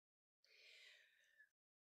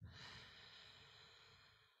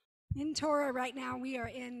In Torah right now, we are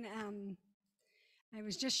in, I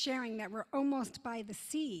was just sharing that we're almost by the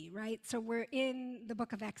sea, right? So we're in the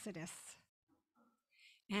book of Exodus.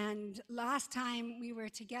 And last time we were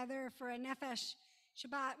together for a Nefesh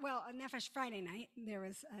Shabbat, well, a Nefesh Friday night. There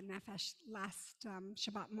was a Nefesh last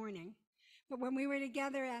Shabbat morning. But when we were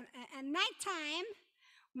together at nighttime,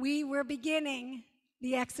 we were beginning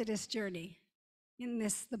the Exodus journey in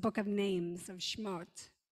the book of names of Shemot.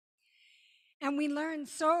 And we learned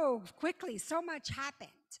so quickly, so much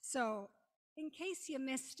happened. So in case you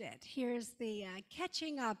missed it, here's the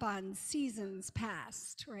catching up on seasons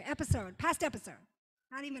past, or past episode.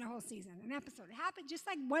 Not even a whole season, an episode. It happened just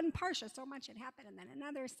like one parsha, so much had happened, and then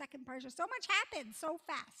another second parsha, so much happened so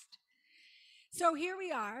fast. So here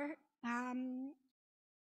we are.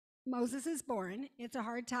 Moses is born. It's a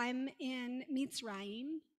hard time in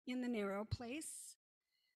Mitzrayim, in the narrow place.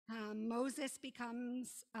 Moses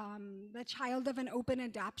becomes the child of an open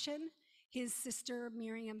adoption. His sister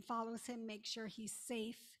Miriam follows him, makes sure he's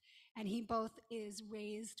safe, and he both is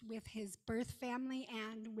raised with his birth family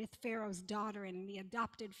and with Pharaoh's daughter in the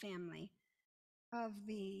adopted family of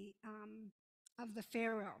the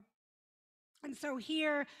Pharaoh. And so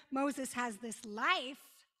here Moses has this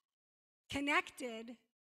life connected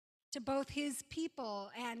to both his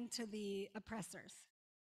people and to the oppressors.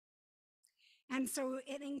 And so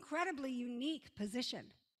an incredibly unique position.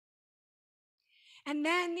 And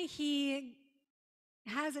then he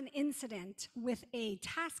has an incident with a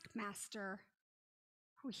taskmaster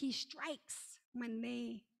who he strikes when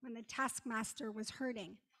the taskmaster was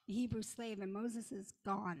hurting the Hebrew slave, and Moses is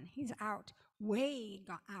gone. He's out,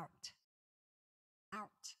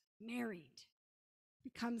 out, married,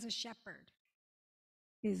 becomes a shepherd,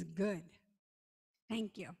 is good.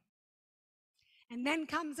 Thank you. And then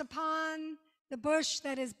comes upon the bush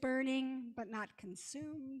that is burning but not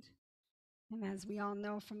consumed. And as we all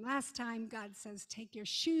know from last time, God says, take your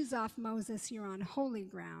shoes off, Moses, you're on holy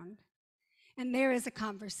ground. And there is a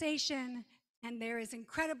conversation, and there is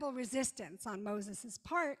incredible resistance on Moses'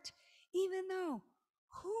 part, even though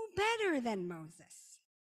who better than Moses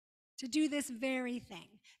to do this very thing,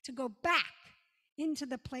 to go back into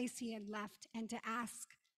the place he had left and to ask,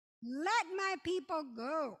 let my people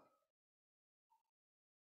go.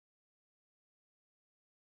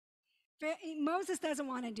 Moses doesn't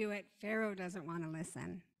want to do it. Pharaoh doesn't want to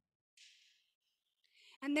listen.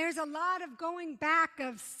 And there's a lot of going back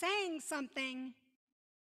of saying something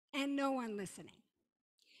and no one listening.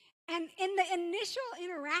 And in the initial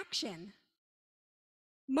interaction,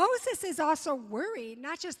 Moses is also worried,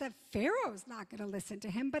 not just that Pharaoh's not going to listen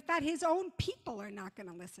to him, but that his own people are not going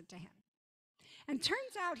to listen to him. And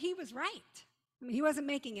turns out he was right. I mean, he wasn't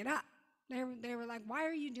making it up. They were like, why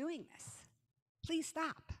are you doing this? Please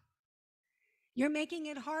stop. You're making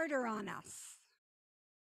it harder on us,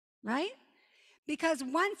 right? Because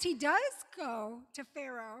once he does go to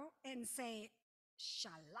Pharaoh and say,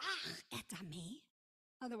 Shalach et ami,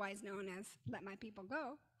 otherwise known as let my people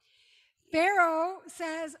go, Pharaoh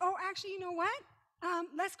says, oh, actually, you know what?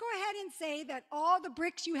 Let's go ahead and say that all the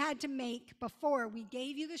bricks you had to make before we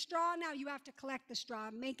gave you the straw, now you have to collect the straw,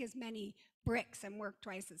 make as many bricks and work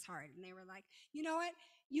twice as hard. And they were like, you know what?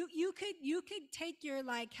 You could take your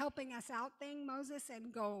like helping us out thing, Moses,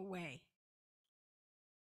 and go away.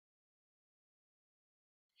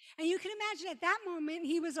 And you can imagine at that moment,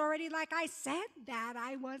 he was already like, I said that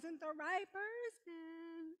I wasn't the right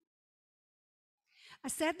person. I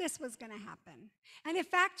said this was going to happen. And in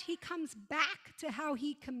fact, he comes back to how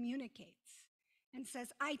he communicates and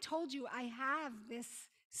says, I told you I have this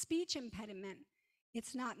speech impediment.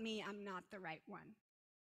 It's not me. I'm not the right one.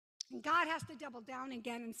 And God has to double down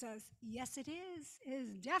again and says, yes, it is. It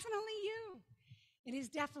is definitely you. It is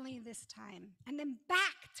definitely this time. And then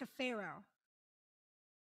back to Pharaoh.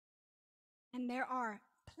 And there are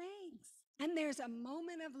plagues. And there's a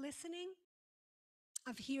moment of listening,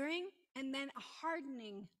 of hearing, and then a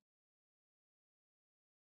hardening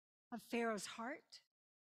of Pharaoh's heart.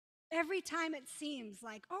 Every time it seems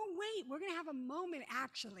like, oh, wait, we're going to have a moment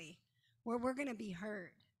actually where we're going to be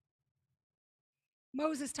heard.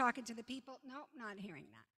 Moses talking to the people, nope, not hearing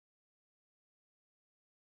that.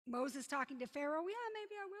 Moses talking to Pharaoh, yeah,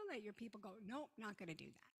 maybe I will let your people go. Nope, not going to do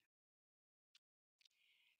that.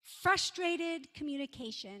 Frustrated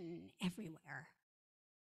communication everywhere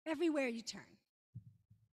you turn.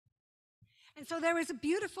 And so there was a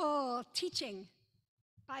beautiful teaching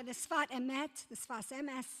by the Sfat Emet, the Sfas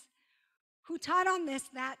Emes, who taught on this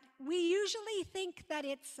that we usually think that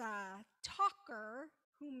it's a talker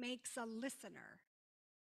who makes a listener.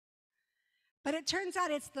 But it turns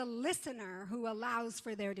out it's the listener who allows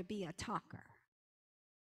for there to be a talker.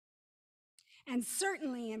 And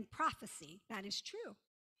certainly in prophecy, that is true.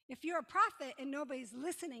 If you're a prophet and nobody's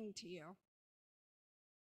listening to you,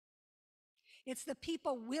 it's the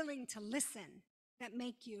people willing to listen that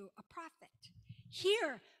make you a prophet.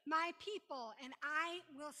 Hear my people, and I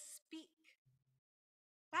will speak.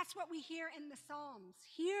 That's what we hear in the Psalms.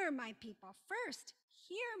 Hear my people. First,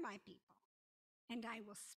 hear my people, and I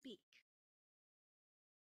will speak.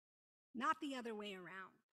 Not the other way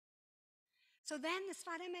around. So then the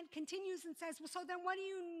Sfat Emet continues and says, well, so then what do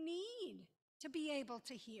you need to be able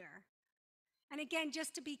to hear? And again,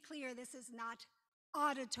 just to be clear, this is not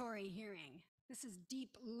auditory hearing. This is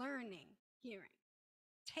deep learning hearing,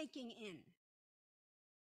 taking in.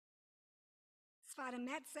 Sfat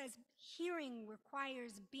Emet says hearing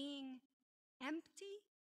requires being empty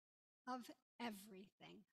of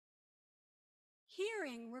everything.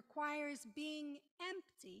 Hearing requires being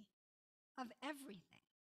empty of everything.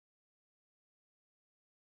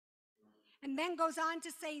 And then goes on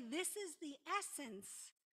to say, this is the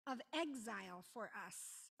essence of exile for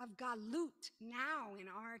us, of galut now in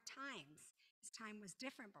our times. This time was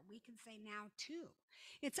different, but we can say now too.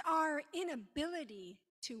 It's our inability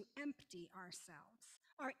to empty ourselves,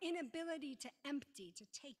 our inability to empty, to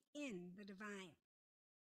take in the divine.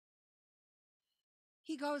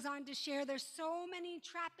 He goes on to share there's so many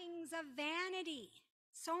trappings of vanity,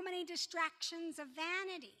 so many distractions of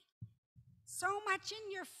vanity, so much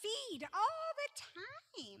in your feed all the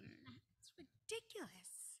time. It's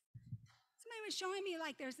ridiculous. Somebody was showing me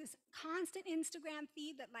like there's this constant Instagram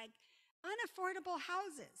feed that like unaffordable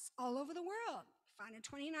houses all over the world. Find a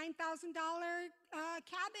 $29,000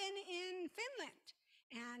 cabin in Finland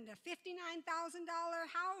and a $59,000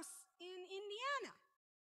 house in Indiana.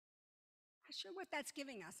 Not sure what that's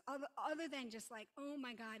giving us, other than just like, oh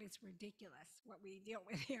my God, it's ridiculous what we deal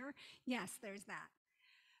with here. Yes, there's that.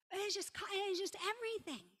 But it's just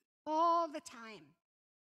everything all the time,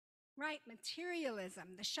 right?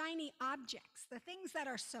 Materialism, the shiny objects, the things that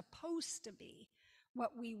are supposed to be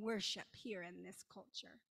what we worship here in this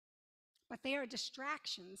culture. But they are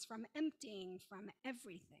distractions from emptying from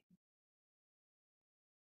everything.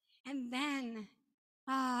 And then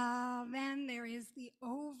there is the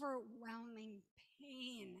overwhelming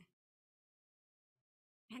pain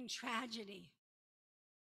and tragedy.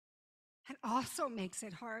 It also makes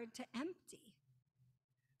it hard to empty.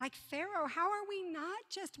 Like Pharaoh, how are we not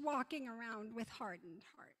just walking around with hardened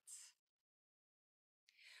hearts?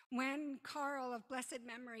 When Carl of blessed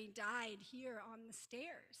memory died here on the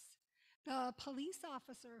stairs, the police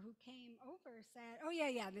officer who came over said, oh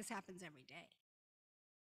yeah, this happens every day.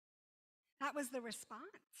 That was the response.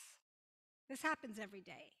 This happens every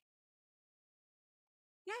day.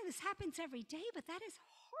 Yeah, this happens every day, but that is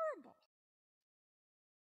horrible.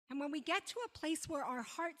 And when we get to a place where our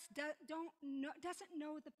hearts doesn't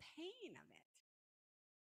know the pain of it,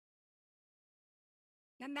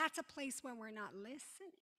 then that's a place where we're not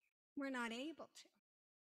listening. We're not able to.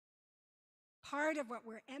 Part of what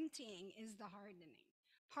we're emptying is the hardening.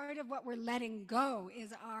 Part of what we're letting go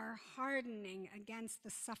is our hardening against the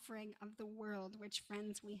suffering of the world, which,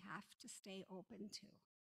 friends, we have to stay open to.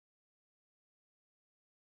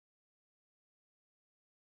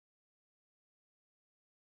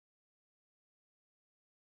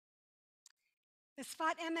 The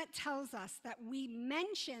Sfat Emet tells us that we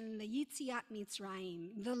mention the Yitziat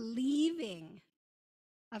Mitzrayim, the leaving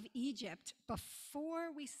of Egypt,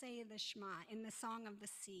 before we say the Shema in the Song of the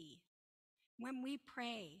Sea. When we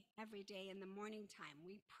pray every day in the morning time,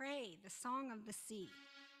 we pray the Song of the Sea.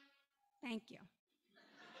 Thank you.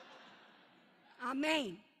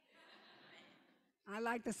 Amen. I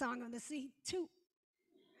like the Song of the Sea too.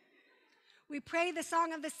 We pray the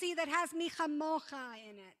Song of the Sea that has Micha Mocha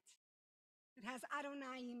in it. It has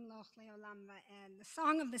Adonayim Loch Leolam Va'ed. The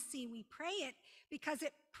Song of the Sea, we pray it because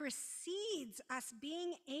it precedes us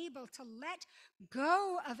being able to let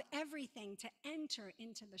go of everything to enter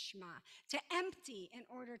into the Shema, to empty in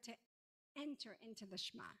order to enter into the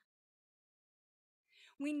Shema.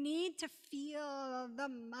 We need to feel the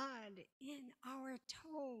mud in our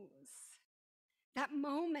toes. That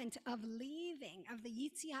moment of leaving, of the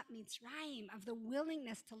Yitziat Mitzrayim, of the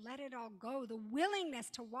willingness to let it all go, the willingness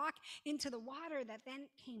to walk into the water that then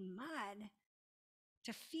came mud,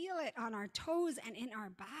 to feel it on our toes and in our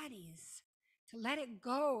bodies, to let it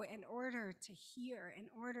go in order to hear, in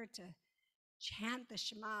order to chant the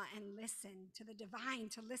Shema and listen to the divine,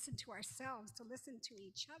 to listen to ourselves, to listen to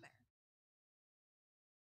each other.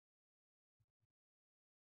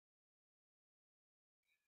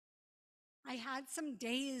 I had some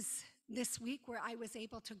days this week where I was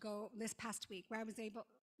able to go, this past week, where I was able,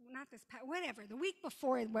 not this past, whatever, the week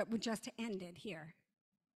before what just ended here.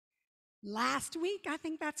 last week, I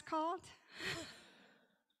think that's called.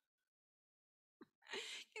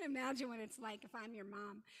 You can imagine what it's like if I'm your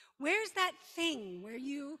mom. Where's that thing where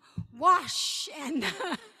you wash and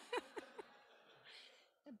the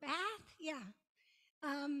bath? Yeah.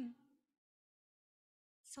 Um,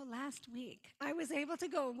 so last week, I was able to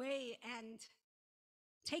go away and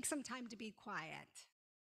take some time to be quiet.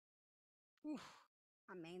 Oof,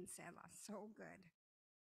 amen, Selah, so good.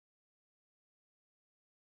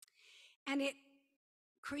 And it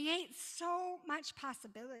creates so much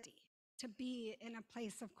possibility to be in a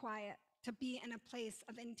place of quiet, to be in a place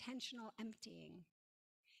of intentional emptying.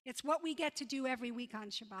 It's what we get to do every week on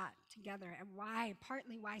Shabbat together, and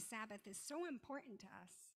partly why Sabbath is so important to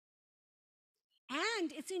us.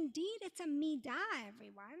 And it's a midah,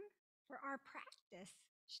 everyone, for our practice.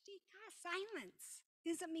 Shtika, silence,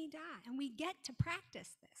 is a midah, and we get to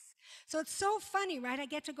practice this. So it's so funny, right? I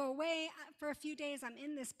get to go away for a few days. I'm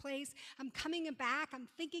in this place. I'm coming back. I'm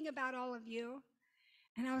thinking about all of you.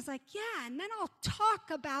 And I was like, yeah, and then I'll talk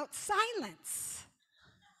about silence.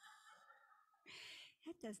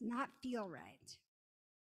 That does not feel right.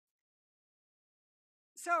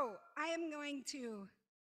 So I am going to,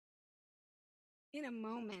 in a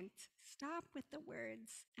moment, stop with the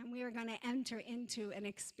words, and we are going to enter into an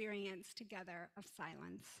experience together of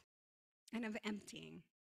silence and of emptying.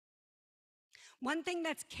 One thing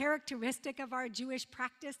that's characteristic of our Jewish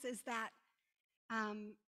practice is that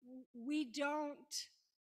we don't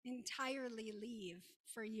entirely leave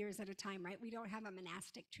for years at a time, right? We don't have a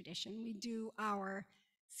monastic tradition. We do our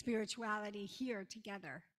spirituality here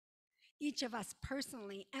together. Each of us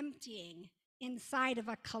personally emptying inside of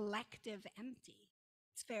a collective empty.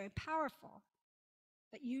 It's very powerful.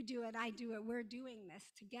 But you do it, I do it, we're doing this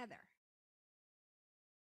together.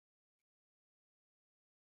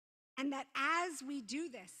 And that as we do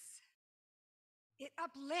this, it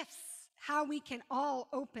uplifts how we can all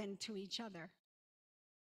open to each other.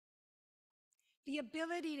 The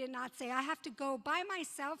ability to not say, I have to go by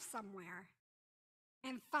myself somewhere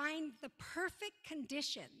and find the perfect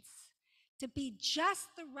conditions to be just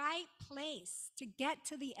the right place to get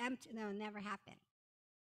to the empty. That'll never happen.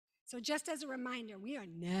 So just as a reminder, we are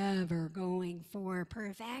never going for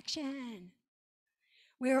perfection.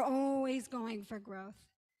 We're always going for growth.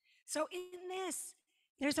 So in this,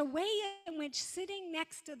 there's a way in which sitting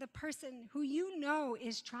next to the person who you know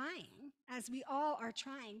is trying, as we all are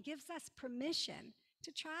trying, gives us permission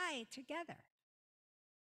to try together.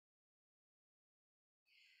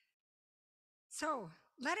 So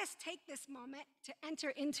let us take this moment to enter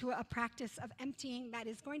into a practice of emptying that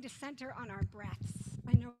is going to center on our breaths.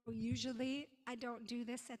 I know usually I don't do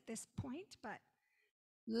this at this point, but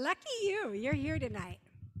lucky you, you're here tonight.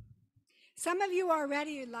 Some of you are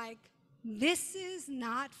already like, this is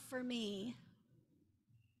not for me.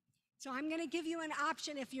 So I'm going to give you an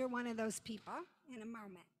option if you're one of those people in a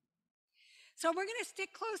moment. So we're going to stick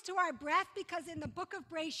close to our breath because in the book of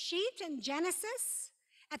Breshit in Genesis,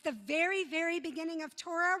 at the very, very beginning of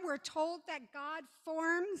Torah, we're told that God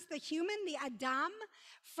forms the human, the Adam,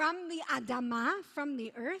 from the Adamah, from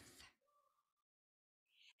the earth.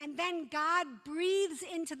 And then God breathes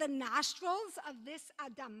into the nostrils of this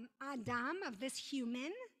Adam, of this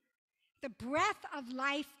human, the breath of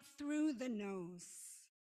life through the nose.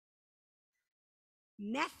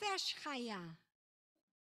 Nefesh chaya,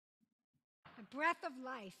 the breath of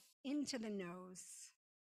life into the nose.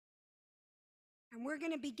 And we're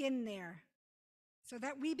going to begin there so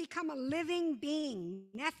that we become a living being.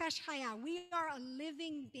 Nefesh chaya, we are a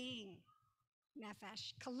living being.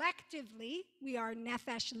 Nefesh. Collectively, we are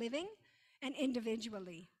nefesh living, and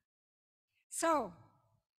individually. So,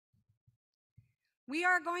 we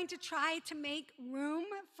are going to try to make room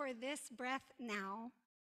for this breath now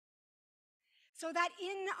so that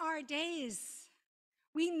in our days,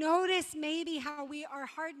 we notice maybe how we are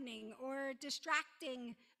hardening or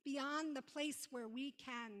distracting beyond the place where we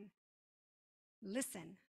can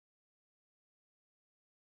listen.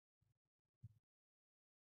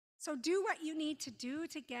 So do what you need to do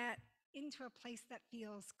to get into a place that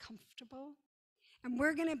feels comfortable. And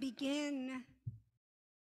we're going to begin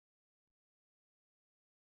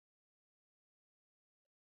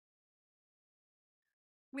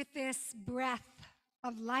with this breath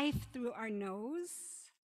of life through our nose,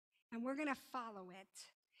 and we're going to follow it.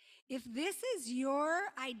 If this is your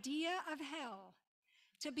idea of hell,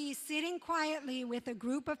 to be sitting quietly with a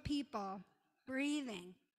group of people,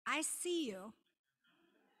 breathing, I see you.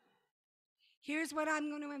 Here's what I'm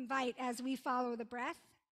going to invite as we follow the breath,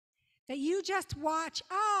 that you just watch,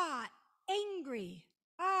 angry,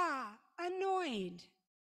 annoyed,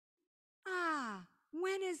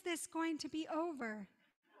 when is this going to be over?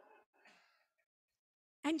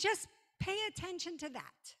 And just pay attention to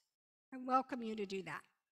that. I welcome you to do that.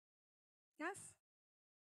 Yes?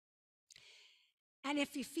 And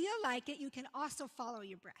if you feel like it, you can also follow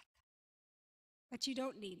your breath, but you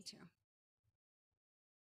don't need to.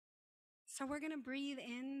 So we're going to breathe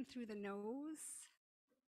in through the nose,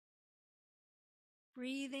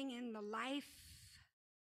 breathing in the life,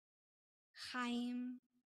 chaim.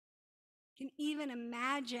 You can even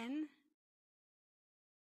imagine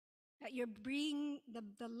that you're breathing,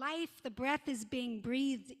 the life, the breath is being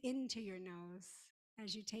breathed into your nose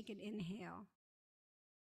as you take an inhale.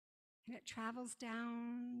 And it travels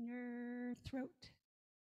down your throat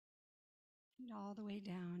and all the way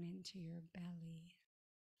down into your belly.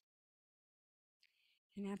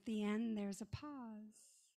 And at the end, there's a pause.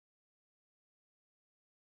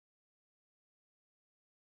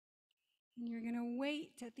 And you're going to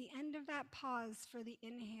wait at the end of that pause for the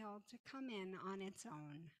inhale to come in on its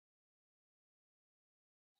own.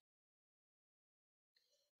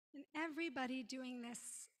 And everybody doing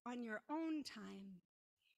this on your own time.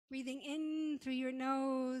 Breathing in through your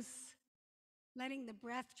nose, letting the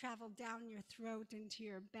breath travel down your throat into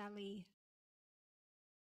your belly,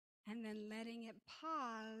 and then letting it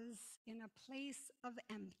pause in a place of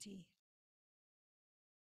empty.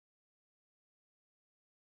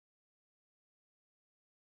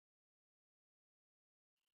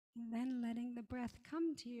 And then letting the breath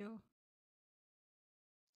come to you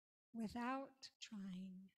without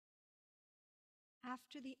trying.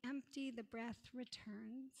 After the empty, the breath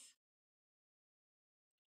returns.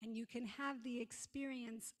 And you can have the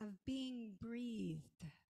experience of being breathed.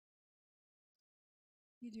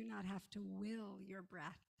 You do not have to will your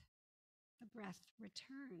breath. The breath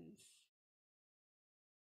returns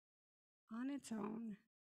on its own,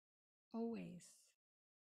 always.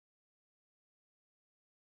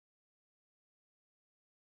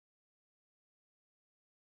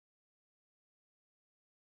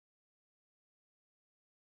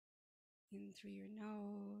 In through your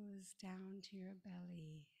nose, down to your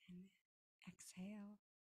belly, and exhale.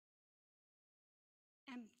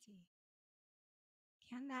 Empty.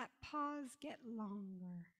 Can that pause get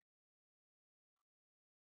longer?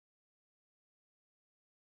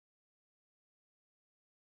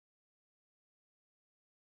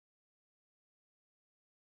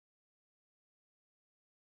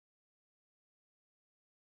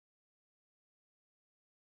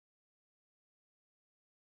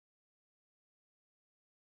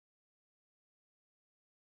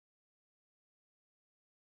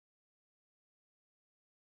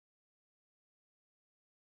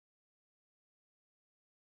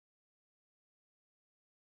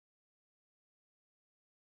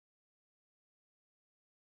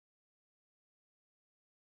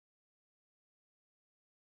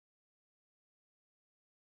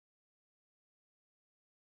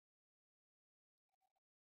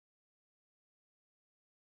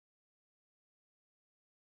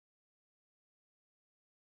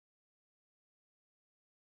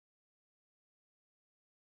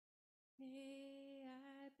 May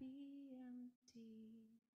I be empty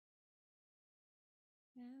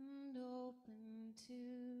and open to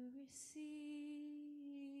receive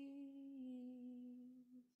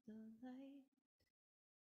the light.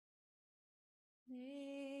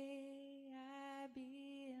 May I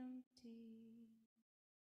be empty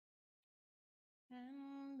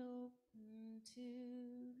and open to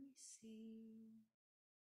receive.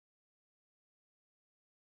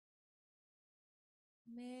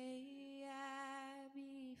 May I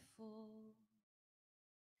be full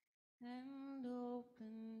and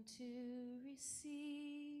open to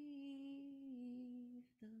receive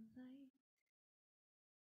the light.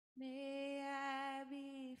 May I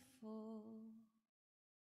be full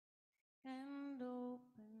and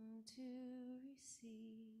open to receive.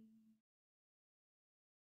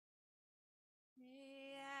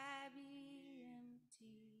 May I be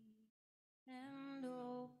empty and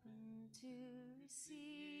open to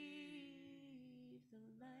receive.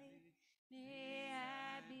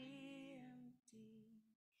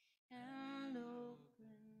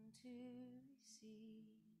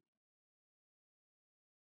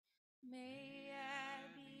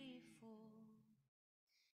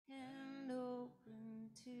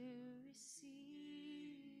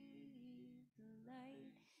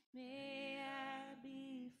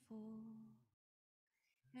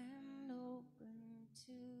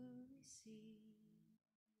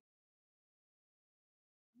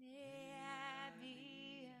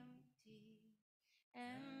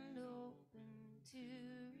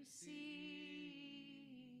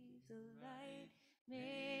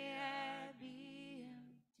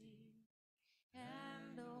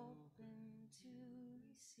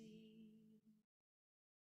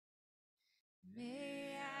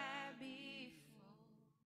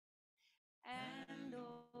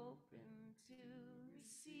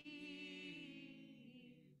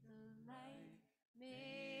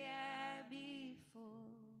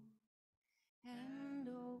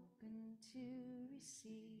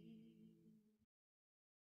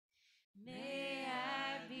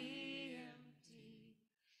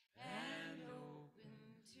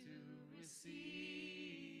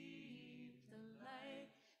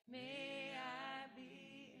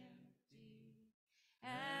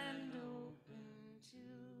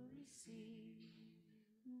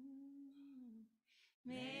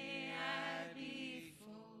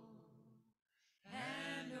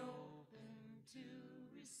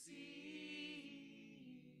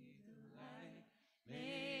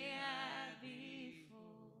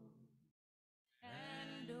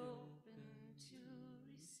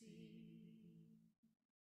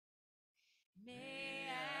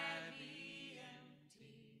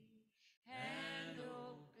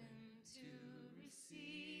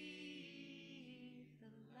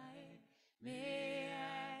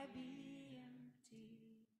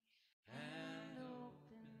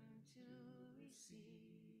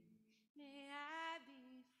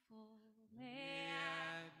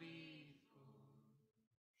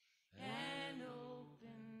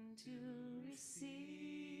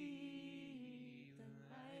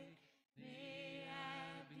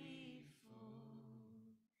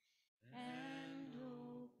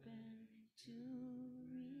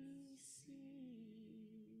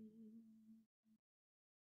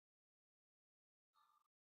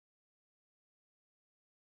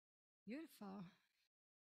 Beautiful.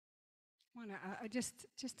 Want to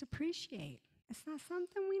just appreciate. It's not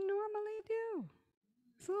something we normally do.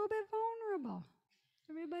 It's a little bit vulnerable.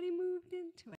 Everybody moved in